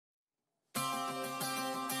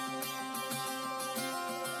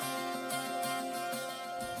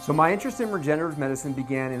So my interest in regenerative medicine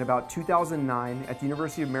began in about 2009 at the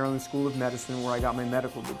University of Maryland School of Medicine, where I got my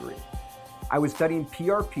medical degree. I was studying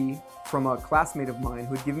PRP from a classmate of mine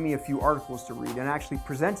who had given me a few articles to read and actually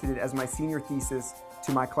presented it as my senior thesis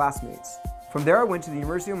to my classmates. From there I went to the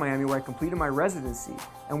University of Miami, where I completed my residency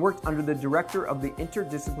and worked under the director of the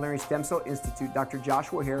Interdisciplinary Stem Cell Institute, Dr.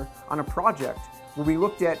 Joshua Hare, on a project where we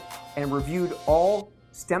looked at and reviewed all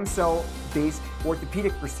stem cell-based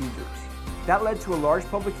orthopedic procedures. That led to a large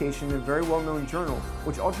publication in a very well-known journal,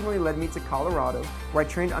 which ultimately led me to Colorado, where I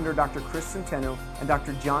trained under Dr. Chris Centeno and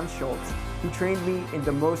Dr. John Schultz, who trained me in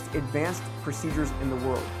the most advanced procedures in the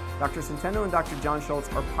world. Dr. Centeno and Dr. John Schultz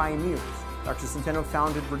are pioneers. Dr. Centeno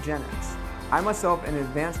founded Regenex. I myself am an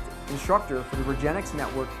advanced instructor for the Regenex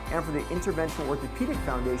Network and for the Interventional Orthopedic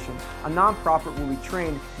Foundation, a nonprofit where we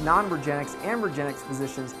train non-Regenex and Regenex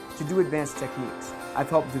physicians to do advanced techniques. I've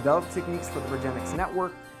helped develop techniques for the Regenex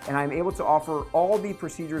Network, and I'm able to offer all the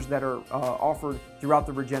procedures that are offered throughout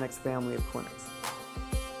the Regenex family of clinics.